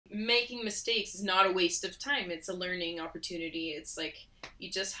making mistakes is not a waste of time. It's a learning opportunity. It's like, you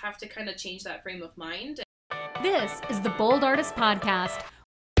just have to kind of change that frame of mind. This is the Bold Artist Podcast.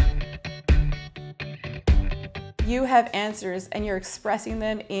 You have answers and you're expressing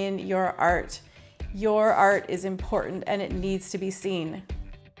them in your art. Your art is important and it needs to be seen.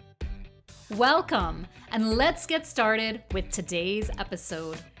 Welcome, and let's get started with today's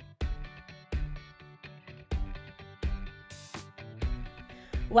episode.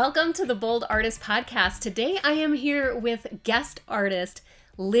 Welcome to the Bold Artist Podcast. Today I am here with guest artist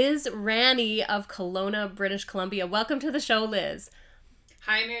Liz Ranney of Kelowna, British Columbia. Welcome to the show, Liz.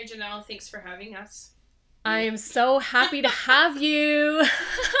 Hi, Mary Janelle. Thanks for having us. I am so happy to have you.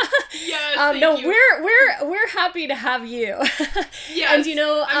 Yes, thank you. We're happy to have you. Yes, and you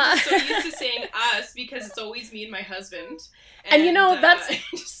know, I'm just so used to saying us because it's always me and my husband. And you know, that's I'm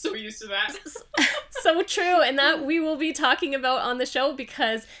just so used to that. So true, and that we will be talking about on the show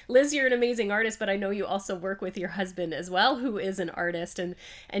because Liz, you're an amazing artist, but I know you also work with your husband as well, who is an artist,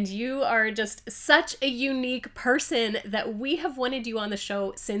 and you are just such a unique person that we have wanted you on the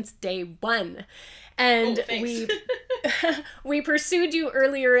show since day one. And we pursued you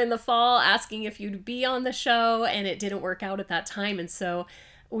earlier in the fall asking if you'd be on the show, and it didn't work out at that time. And so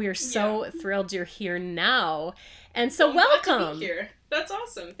we are so thrilled you're here now. And so welcome. Glad to be here. That's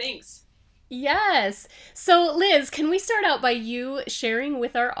awesome. Thanks. Yes. So Liz, can we start out by you sharing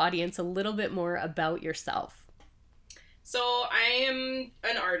with our audience a little bit more about yourself? So I am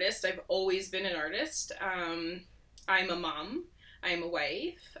an artist. I've always been an artist. I'm a mom. I'm a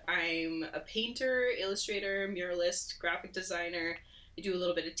wife. I'm a painter, illustrator, muralist, graphic designer. I do a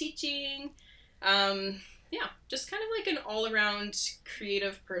little bit of teaching. Just kind of like an all-around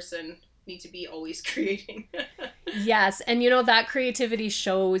creative person. Need to be always creating. Yes, and you know, that creativity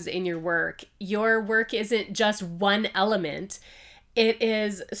shows in your work. Your work isn't just one element. It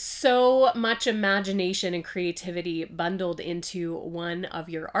is so much imagination and creativity bundled into one of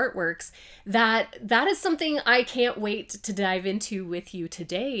your artworks that is something I can't wait to dive into with you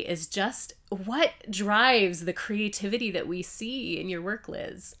today, is just what drives the creativity that we see in your work,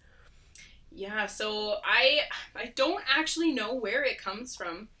 Liz. Yeah, so I don't actually know where it comes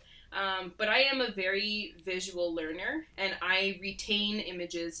from, but I am a very visual learner and I retain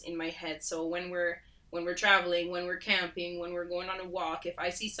images in my head. So when we're traveling, when we're camping, when we're going on a walk, if I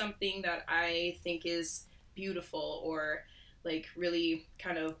see something that I think is beautiful or like really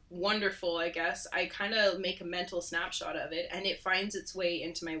kind of wonderful, I guess, I kind of make a mental snapshot of it and it finds its way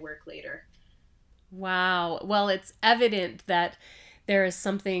into my work later. Wow. Well, it's evident that there is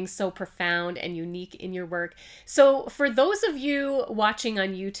something so profound and unique in your work. So for those of you watching on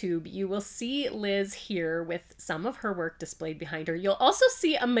YouTube, you will see Liz here with some of her work displayed behind her. You'll also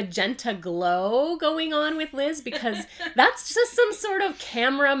see a magenta glow going on with Liz because that's just some sort of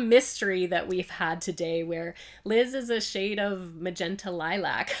camera mystery that we've had today where Liz is a shade of magenta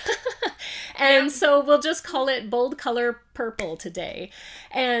lilac. And so we'll just call it bold color purple today.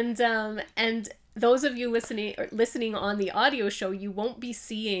 And those of you listening on the audio show, you won't be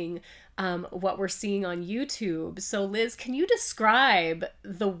seeing what we're seeing on YouTube. So Liz, can you describe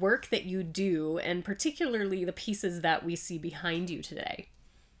the work that you do and particularly the pieces that we see behind you today?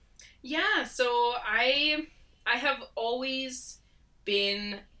 Yeah, so I have always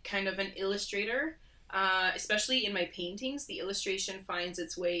been kind of an illustrator, especially in my paintings. The illustration finds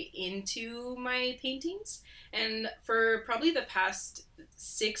its way into my paintings. And for probably the past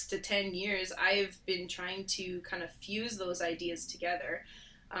 6 to 10 years, I've been trying to kind of fuse those ideas together.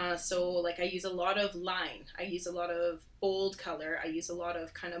 So like I use a lot of line, I use a lot of bold color, I use a lot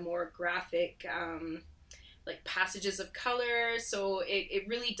of kind of more graphic like passages of color. So it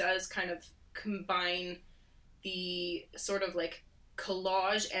really does kind of combine the sort of like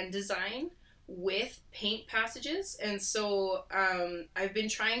collage and design with paint passages. And so I've been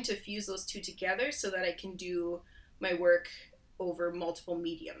trying to fuse those two together so that I can do my work over multiple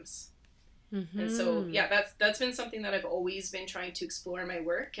mediums. Mm-hmm. And so that's been something that I've always been trying to explore in my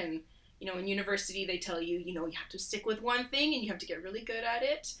work. And you know, in university they tell you, you know, you have to stick with one thing and you have to get really good at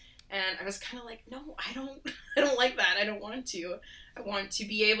it. And I was kind of like, no, I don't like that. I don't want to. I want to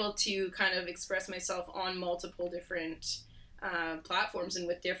be able to kind of express myself on multiple different platforms and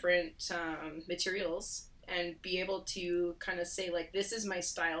with different materials and be able to kind of say like, this is my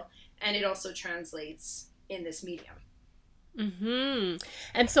style and it also translates in this medium. Mm-hmm.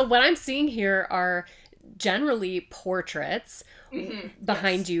 And so what I'm seeing here are generally portraits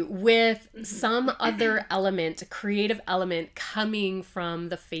behind you with some other element, creative element coming from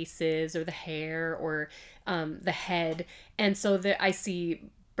the faces or the hair or the head. And so I see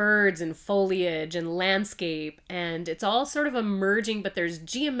birds and foliage and landscape, and it's all sort of emerging, but there's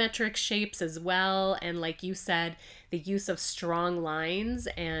geometric shapes as well, and like you said, the use of strong lines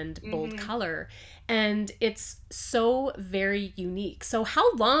and bold color, and it's so very unique. So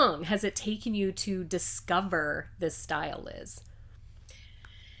how long has it taken you to discover this style, Liz?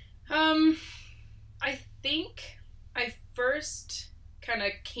 I think I first kind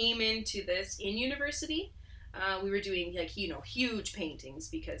of came into this in university. We were doing like, huge paintings,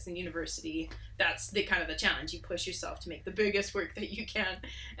 because in university, that's the kind of the challenge. You push yourself to make the biggest work that you can.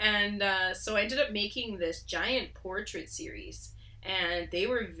 And so I ended up making this giant portrait series, and they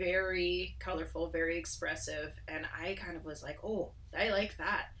were very colorful, very expressive. And I kind of was like, oh, I like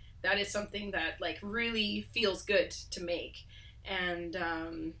that. That is something that like really feels good to make. And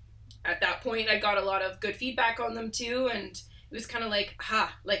at that point, I got a lot of good feedback on them too. And it was kind of like,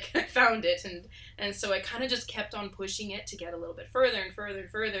 like I found it. And so I kind of just kept on pushing it to get a little bit further and further and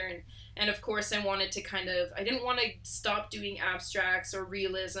further. And of course, I wanted to I didn't want to stop doing abstracts or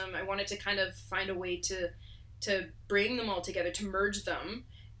realism. I wanted to kind of find a way to bring them all together, to merge them,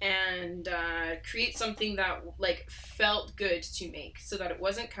 and create something that like felt good to make, so that it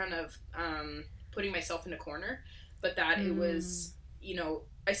wasn't kind of putting myself in a corner, but that it was,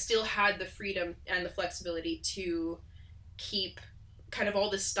 I still had the freedom and the flexibility to keep kind of all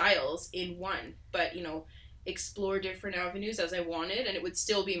the styles in one, but explore different avenues as I wanted, and it would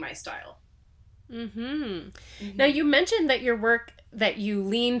still be my style. Now, you mentioned that your work, that you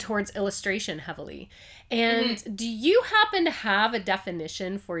lean towards illustration heavily, and do you happen to have a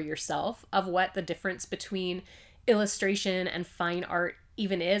definition for yourself of what the difference between illustration and fine art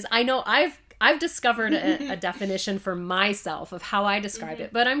even is? I know I've discovered a definition for myself of how I describe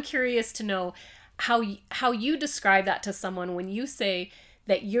it, but I'm curious to know how you describe that to someone when you say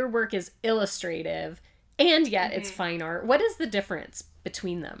that your work is illustrative and yet it's fine art. What is the difference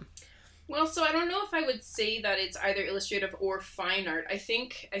between them? Well, so I don't know if I would say that it's either illustrative or fine art. I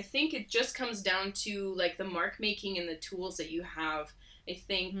think it just comes down to like the mark making and the tools that you have. I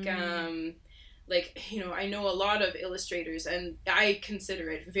think I know a lot of illustrators, and I consider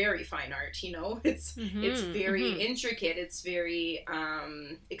it very fine art. It's very intricate. It's very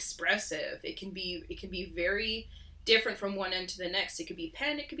expressive. It can be very different from one end to the next. It could be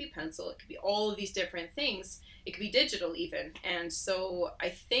pen, it could be pencil, it could be all of these different things. It could be digital even. And so I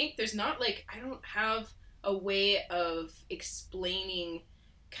think there's not I don't have a way of explaining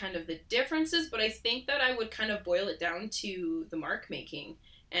kind of the differences, but I think that I would kind of boil it down to the mark making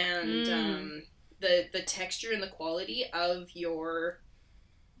and the texture and the quality of your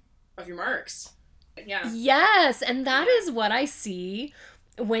marks. Yeah. Yes, and that is what I see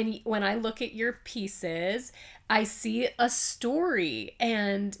when I look at your pieces. I see a story,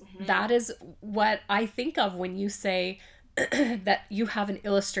 and that is what I think of when you say that you have an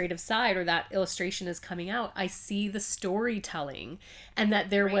illustrative side, or that illustration is coming out. I see the storytelling, and that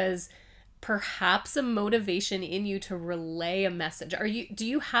there was perhaps a motivation in you to relay a message. Do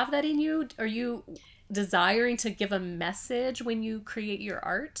you have that in you? Are you desiring to give a message when you create your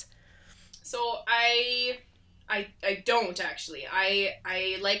art? So I don't actually.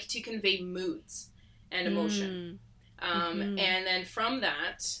 I like to convey moods and emotion. And then from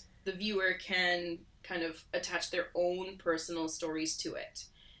that, the viewer can kind of attach their own personal stories to it.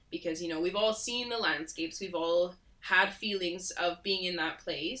 Because, we've all seen the landscapes. We've all had feelings of being in that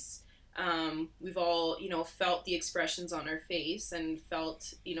place. We've all, felt the expressions on our face and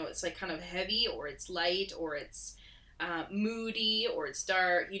felt, it's like kind of heavy, or it's light, or it's moody, or it's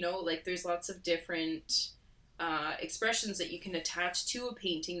dark, there's lots of different expressions that you can attach to a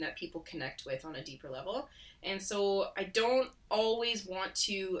painting that people connect with on a deeper level. And so I don't always want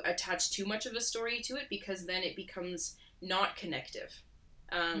to attach too much of a story to it, because then it becomes not connective.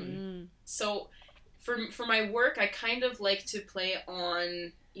 So for my work, I kind of like to play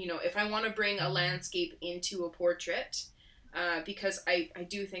on, if I want to bring a landscape into a portrait, because I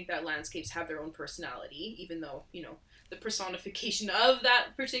do think that landscapes have their own personality, even though, the personification of that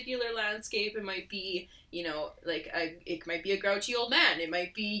particular landscape, it might be, it might be a grouchy old man. It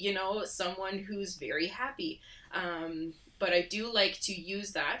might be, someone who's very happy. But I do like to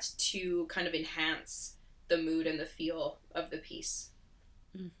use that to kind of enhance the mood and the feel of the piece.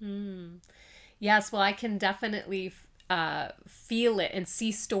 Yes, well, I can definitely feel it and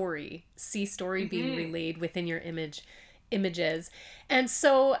see story being relayed within your images. And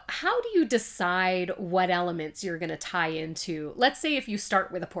so how do you decide what elements you're going to tie into? Let's say if you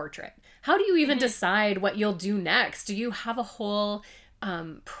start with a portrait, how do you even decide what you'll do next? Do you have a whole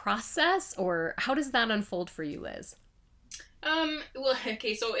process, or how does that unfold for you, Liz? Well,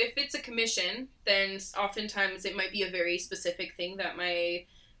 so if it's a commission, then oftentimes it might be a very specific thing that my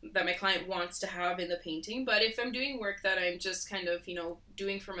that my client wants to have in the painting. But if I'm doing work that I'm just kind of, you know,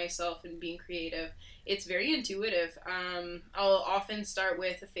 doing for myself and being creative, it's very intuitive. I'll often start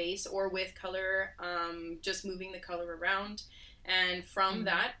with a face or with color, just moving the color around. And from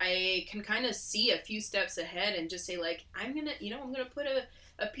that, I can kind of see a few steps ahead and just say, like, I'm going to put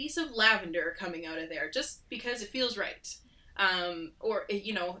a piece of lavender coming out of there just because it feels right. Or,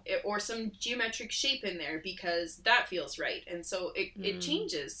 you know, or some geometric shape in there because that feels right. And so it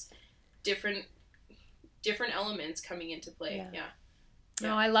changes different elements coming into play. Yeah.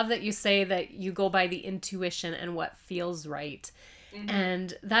 No, I love that you say that you go by the intuition and what feels right.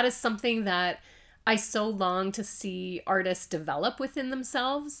 And that is something that I so long to see artists develop within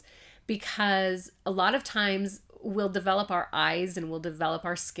themselves, because a lot of times we'll develop our eyes and we'll develop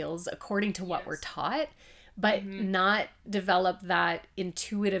our skills according to what we're taught, but not develop that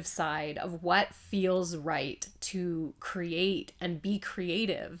intuitive side of what feels right to create and be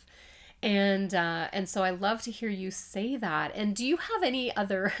creative. And so I love to hear you say that. And do you have any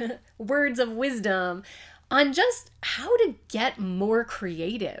other words of wisdom on just how to get more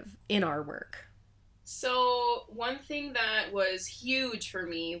creative in our work? So one thing that was huge for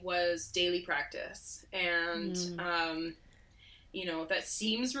me was daily practice. And, you know, that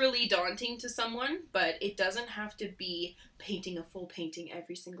seems really daunting to someone, but it doesn't have to be painting a full painting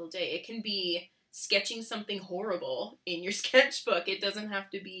every single day. It can be sketching something horrible in your sketchbook. It doesn't have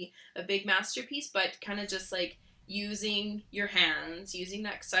to be a big masterpiece, but kind of just like using your hands, using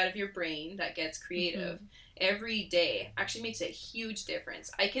that side of your brain that gets creative every day actually makes a huge difference.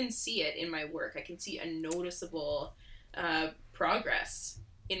 I can see it in my work. I can see a noticeable progress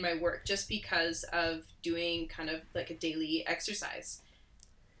in my work just because of doing kind of like a daily exercise.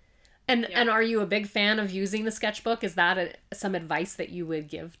 And are you a big fan of using the sketchbook? Is that some advice that you would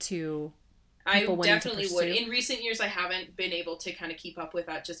give to people? I definitely would. In recent years, I haven't been able to kind of keep up with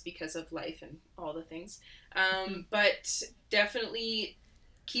that just because of life and all the things. But definitely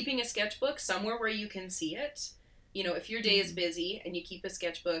keeping a sketchbook somewhere where you can see it. You know, if your day is busy and you keep a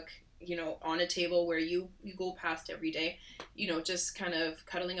sketchbook, you know, on a table where you go past every day, you know, just kind of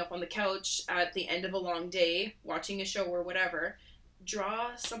cuddling up on the couch at the end of a long day, watching a show or whatever,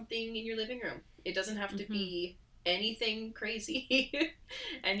 draw something in your living room. It doesn't have to be anything crazy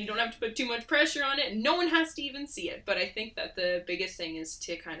and you don't have to put too much pressure on it. No one has to even see it. But I think that the biggest thing is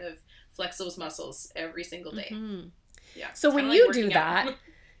to kind of flex those muscles every single day. Yeah. So when you do that,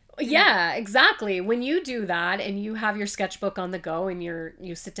 yeah, exactly. When you do that and you have your sketchbook on the go and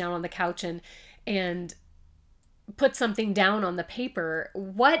you sit down on the couch and put something down on the paper,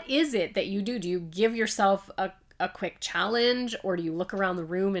 what is it that you do? Do you give yourself a quick challenge, or do you look around the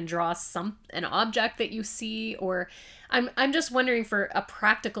room and draw an object that you see? Or I'm just wondering for a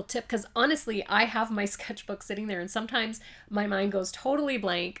practical tip, because honestly, I have my sketchbook sitting there and sometimes my mind goes totally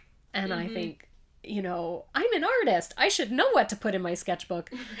blank and I think, you know, I'm an artist. I should know what to put in my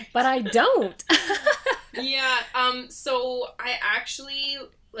sketchbook, but I don't. So I actually,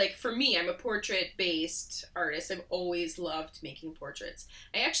 like, for me, I'm a portrait-based artist. I've always loved making portraits.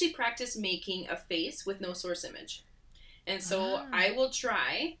 I actually practice making a face with no source image. And so I will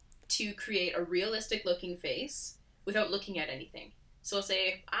try to create a realistic-looking face without looking at anything. So I'll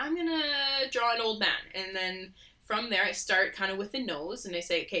say, I'm going to draw an old man. And then from there, I start kind of with the nose. And I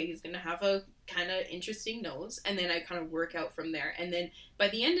say, okay, he's going to have a kind of interesting nose. And then I kind of work out from there. And then by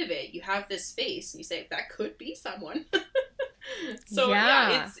the end of it, you have this face. And you say, that could be someone. So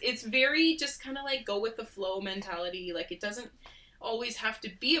it's very just kind of like go with the flow mentality. Like, it doesn't always have to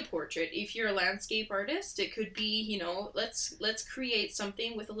be a portrait. If you're a landscape artist, it could be, you know, let's create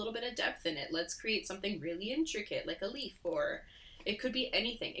something with a little bit of depth in it. Let's create something really intricate, like a leaf, or it could be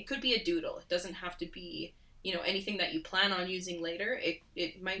anything. It could be a doodle. It doesn't have to be, you know, anything that you plan on using later.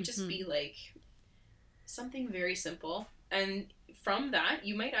 It might just be like something very simple. And from that,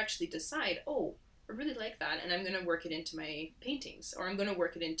 you might actually decide, oh, I really like that, and I'm going to work it into my paintings, or I'm going to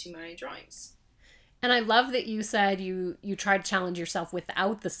work it into my drawings. And I love that you said you try to challenge yourself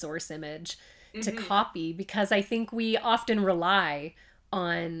without the source image to copy, because I think we often rely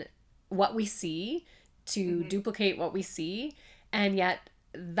on what we see to duplicate what we see, and yet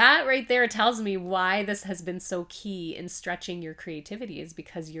that right there tells me why this has been so key in stretching your creativity, is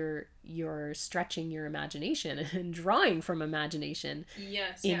because you're stretching your imagination and drawing from imagination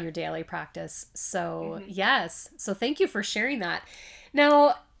in your daily practice. So so thank you for sharing that.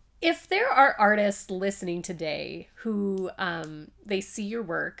 Now, if there are artists listening today who they see your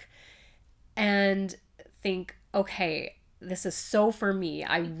work and think, okay, this is so for me,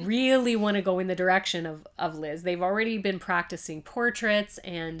 I really want to go in the direction of Liz. They've already been practicing portraits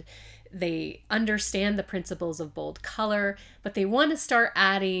and they understand the principles of bold color, but they want to start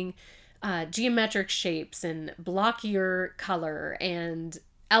adding geometric shapes and blockier color and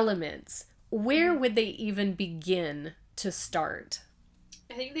elements. Where would they even begin to start?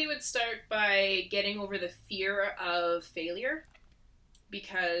 I think they would start by getting over the fear of failure,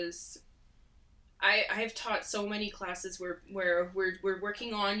 because I've taught so many classes where we're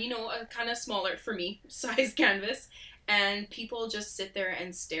working on, you know, a kind of smaller, for me, size canvas, and people just sit there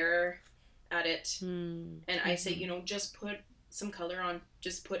and stare at it. And I say, you know, just put some color on,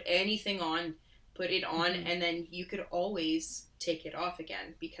 just put anything on, put it on, and then you could always take it off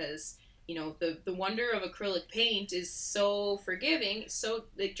again, because, you know, the wonder of acrylic paint is so forgiving, so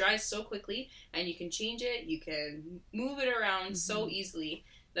it dries so quickly, and you can change it, you can move it around so easily,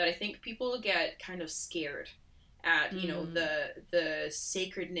 that I think people get kind of scared at, you know, the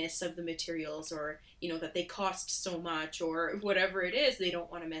sacredness of the materials, or, you know, that they cost so much, or whatever it is, they don't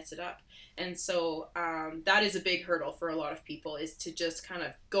want to mess it up. And so that is a big hurdle for a lot of people, is to just kind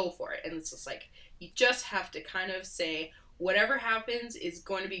of go for it. And it's just like, you just have to kind of say, whatever happens is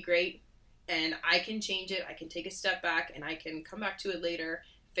going to be great, and I can change it, I can take a step back, and I can come back to it later,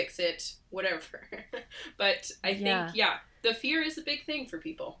 fix it, whatever. But I think, the fear is a big thing for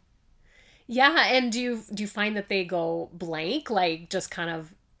people. Yeah, and do you find that they go blank, like just kind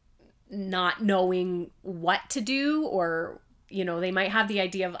of not knowing what to do? Or, you know, they might have the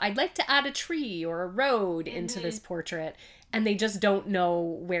idea of, I'd like to add a tree or a road into this portrait, and they just don't know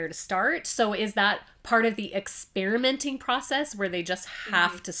where to start. So is that part of the experimenting process, where they just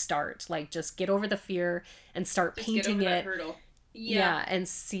have to start, like just get over the fear and start just painting it? That hurdle. Yeah, and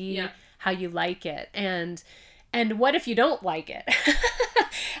see how you like it. And what if you don't like it?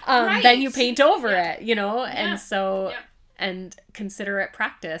 Then you paint over it, you know? And so, and consider it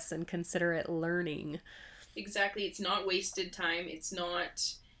practice and consider it learning. Exactly. It's not wasted time. It's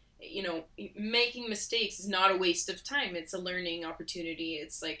not, you know, making mistakes is not a waste of time. It's a learning opportunity.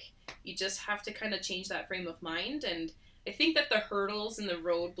 It's like, you just have to kind of change that frame of mind. And I think that the hurdles and the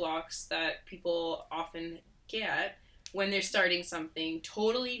roadblocks that people often get when they're starting something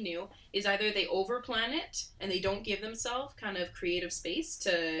totally new is either they overplan it and they don't give themselves kind of creative space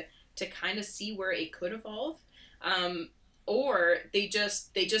to kind of see where it could evolve, or they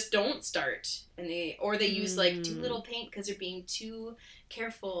just don't start, and they use like too little paint because they're being too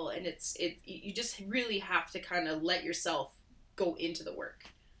careful, and you just really have to kind of let yourself go into the work.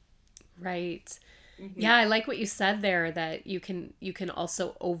 Right. Yeah, I like what you said there, that you can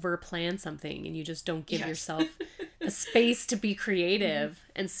also over plan something, and you just don't give yourself a space to be creative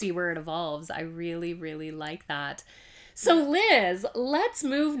and see where it evolves. I really, really like that. So Liz, let's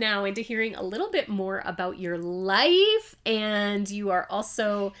move now into hearing a little bit more about your life. And you are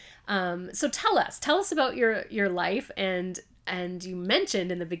also, so tell us about your life. And you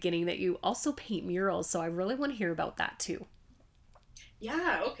mentioned in the beginning that you also paint murals. So I really want to hear about that too.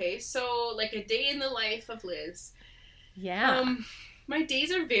 Yeah, okay. So, like, a day in the life of Liz. Yeah. My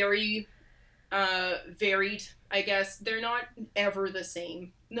days are very varied, I guess. They're not ever the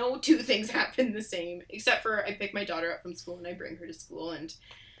same. No two things happen the same, except for I pick my daughter up from school and I bring her to school, and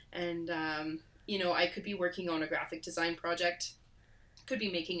you know, I could be working on a graphic design project, could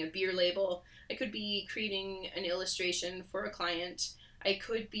be making a beer label, I could be creating an illustration for a client, I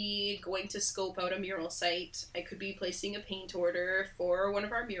could be going to scope out a mural site, I could be placing a paint order for one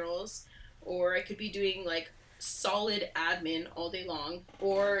of our murals, or I could be doing like solid admin all day long,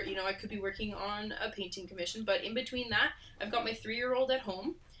 or, you know, I could be working on a painting commission. But in between that, I've got my 3-year-old at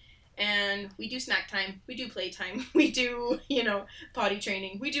home, and we do snack time, we do playtime, we do, you know, potty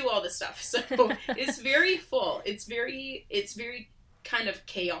training, we do all this stuff. So it's very full, it's very kind of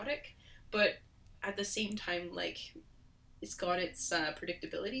chaotic, but at the same time, like, it's got its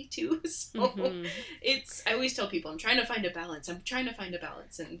predictability too. So I always tell people, I'm trying to find a balance,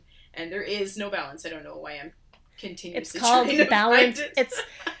 and there is no balance. I don't know why I'm continuously trying to balance. Find it.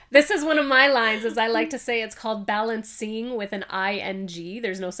 This is one of my lines, as I like to say, it's called balancing with an ING.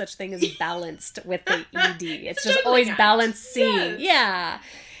 There's no such thing as balanced with the ED. It's just always balancing. Yes.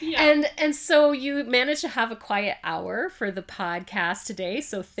 Yeah. And so you managed to have a quiet hour for the podcast today.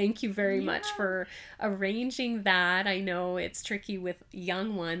 So thank you very much for arranging that. I know it's tricky with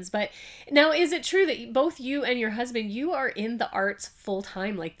young ones, but now, is it true that both you and your husband, you are in the arts full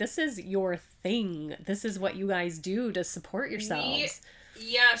time? Like, this is your thing. This is what you guys do to support yourselves.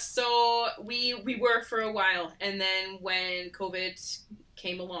 So we were for a while, and then when COVID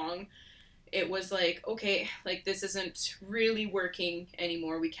came along, it was like, okay, like, this isn't really working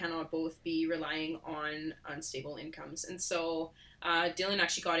anymore. We cannot both be relying on unstable incomes. And so Dylan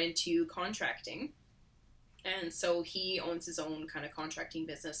actually got into contracting. And so he owns his own kind of contracting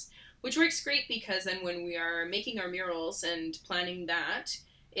business which works great because then when we are making our murals and planning that,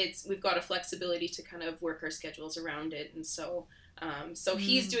 we've got a flexibility to kind of work our schedules around it. And so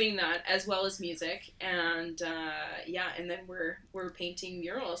he's doing that as well as music, and and then we're painting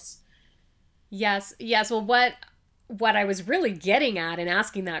murals. Yes. Well, what I was really getting at in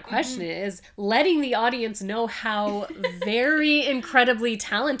asking that question is letting the audience know how very incredibly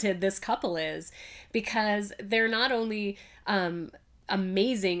talented this couple is, because they're not only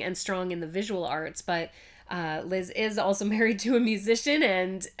amazing and strong in the visual arts, but Liz is also married to a musician,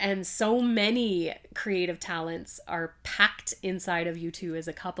 and so many creative talents are packed inside of you two as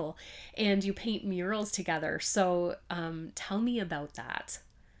a couple, and you paint murals together. So tell me about that.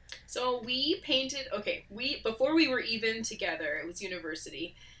 So we painted, before we were even together, it was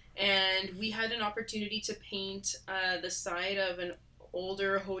university, and we had an opportunity to paint the side of an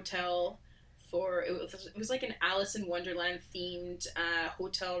older hotel it was like an Alice in Wonderland themed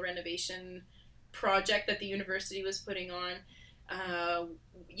hotel renovation project that the university was putting on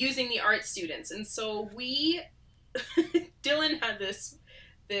using the art students. And so Dylan had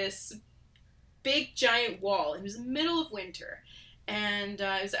this big giant wall. It was the middle of winter, and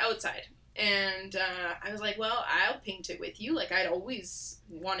it was outside, and I was like, well, I'll paint it with you. Like, I'd always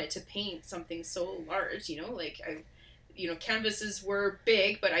wanted to paint something so large, like canvases were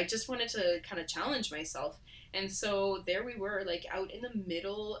big, but I just wanted to kind of challenge myself. And so there we were, like, out in the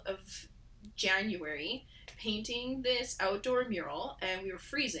middle of January painting this outdoor mural, and we were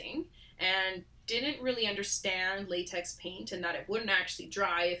freezing and didn't really understand latex paint and that it wouldn't actually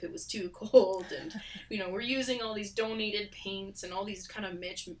dry if it was too cold. And we're using all these donated paints and all these kind of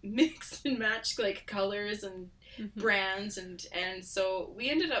mix and match like colors and brands, and so we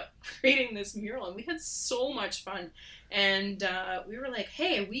ended up creating this mural, and we had so much fun. And we were like,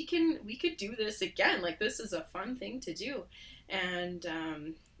 hey, we could do this again. Like, this is a fun thing to do. And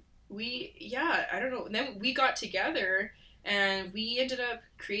I don't know. And then we got together and we ended up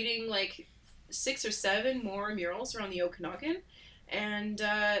creating like 6 or 7 more murals around the Okanagan. And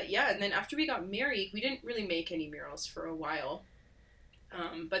and then after we got married, we didn't really make any murals for a while.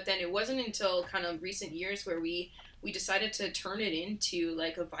 But then it wasn't until kind of recent years where we decided to turn it into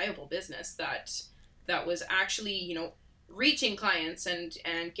like a viable business that was actually, reaching clients and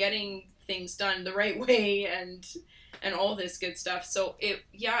getting things done the right way and all this good stuff. So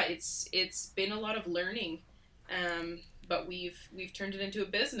it's been a lot of learning, but we've turned it into a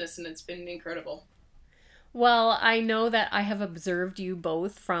business, and it's been incredible. Well, I know that I have observed you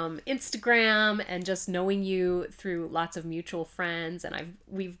both from Instagram and just knowing you through lots of mutual friends, and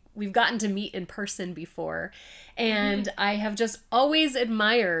we've gotten to meet in person before, and I have just always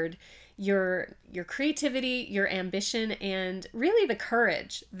admired your creativity, your ambition, and really the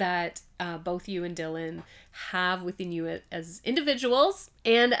courage that both you and Dylan have within you as individuals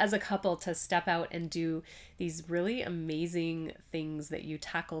and as a couple to step out and do these really amazing things that you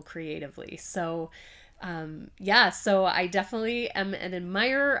tackle creatively. So so I definitely am an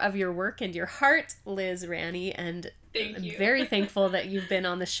admirer of your work and your heart, Liz Ranney, and Thank you. I'm very thankful that you've been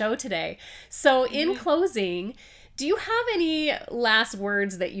on the show today. So in closing, do you have any last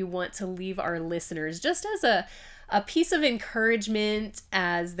words that you want to leave our listeners, just as a piece of encouragement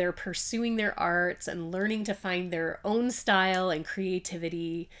as they're pursuing their arts and learning to find their own style and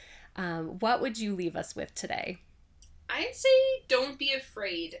creativity? What would you leave us with today? I'd say don't be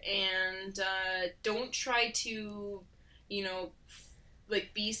afraid, and don't try to,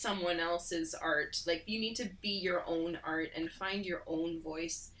 be someone else's art. Like, you need to be your own art and find your own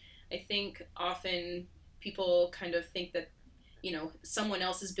voice. I think often people kind of think that, someone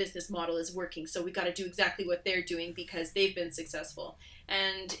else's business model is working, so we got to do exactly what they're doing because they've been successful.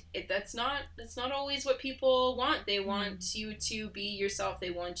 And that's not always what people want. They want you to be yourself. They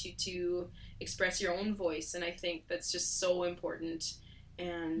want you to express your own voice, and I think that's just so important.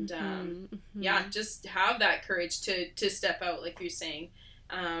 And just have that courage to step out, like you're saying.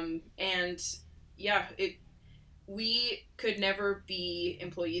 We could never be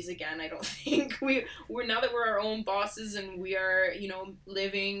employees again, I don't think. We're now that we're our own bosses, and we are,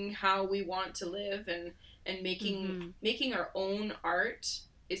 living how we want to live and making our own art.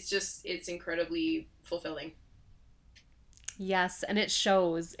 It's incredibly fulfilling. Yes, and it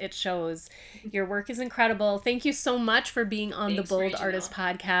shows. Your work is incredible. Thank you so much for being on the Bold Artist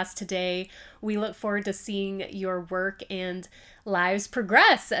podcast today. We look forward to seeing your work and lives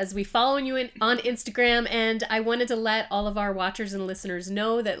progress as we follow you on Instagram. And I wanted to let all of our watchers and listeners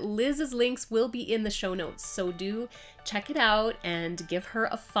know that Liz's links will be in the show notes. So do check it out and give her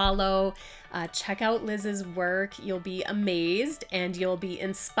a follow. Check out Liz's work. You'll be amazed and you'll be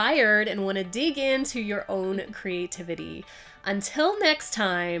inspired and want to dig into your own creativity. Until next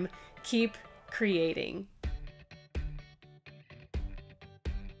time, keep creating.